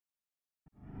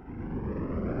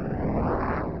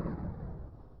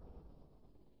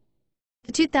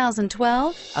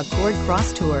2012 Accord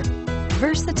Crosstour.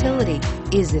 Versatility.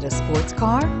 Is it a sports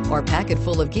car or pack it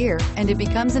full of gear and it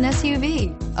becomes an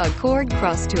SUV? Accord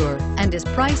Crosstour and is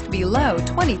priced below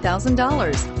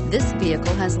 $20,000. This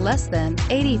vehicle has less than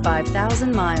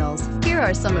 85,000 miles. Here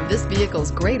are some of this vehicle's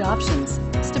great options: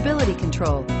 stability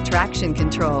control, traction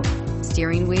control,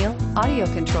 steering wheel audio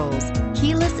controls,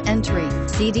 keyless entry,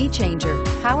 CD changer,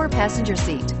 power passenger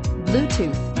seat,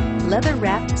 Bluetooth,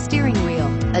 leather-wrapped steering wheel,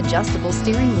 adjustable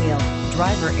steering wheel,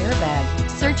 driver airbag.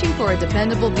 Searching for a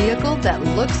dependable vehicle that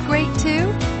looks great too?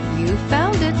 You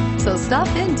found it, so stop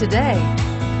in today.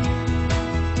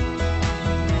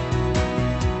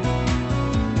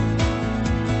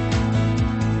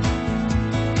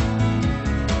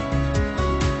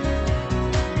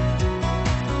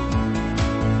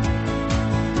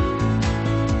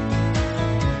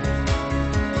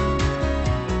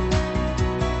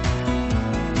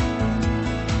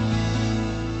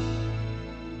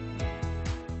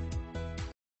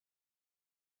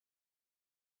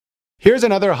 Here's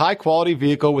another high-quality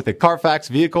vehicle with a Carfax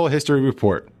Vehicle History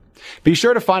Report. Be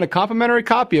sure to find a complimentary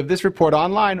copy of this report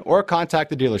online or contact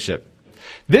the dealership.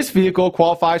 This vehicle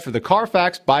qualifies for the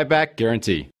Carfax Buyback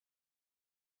Guarantee.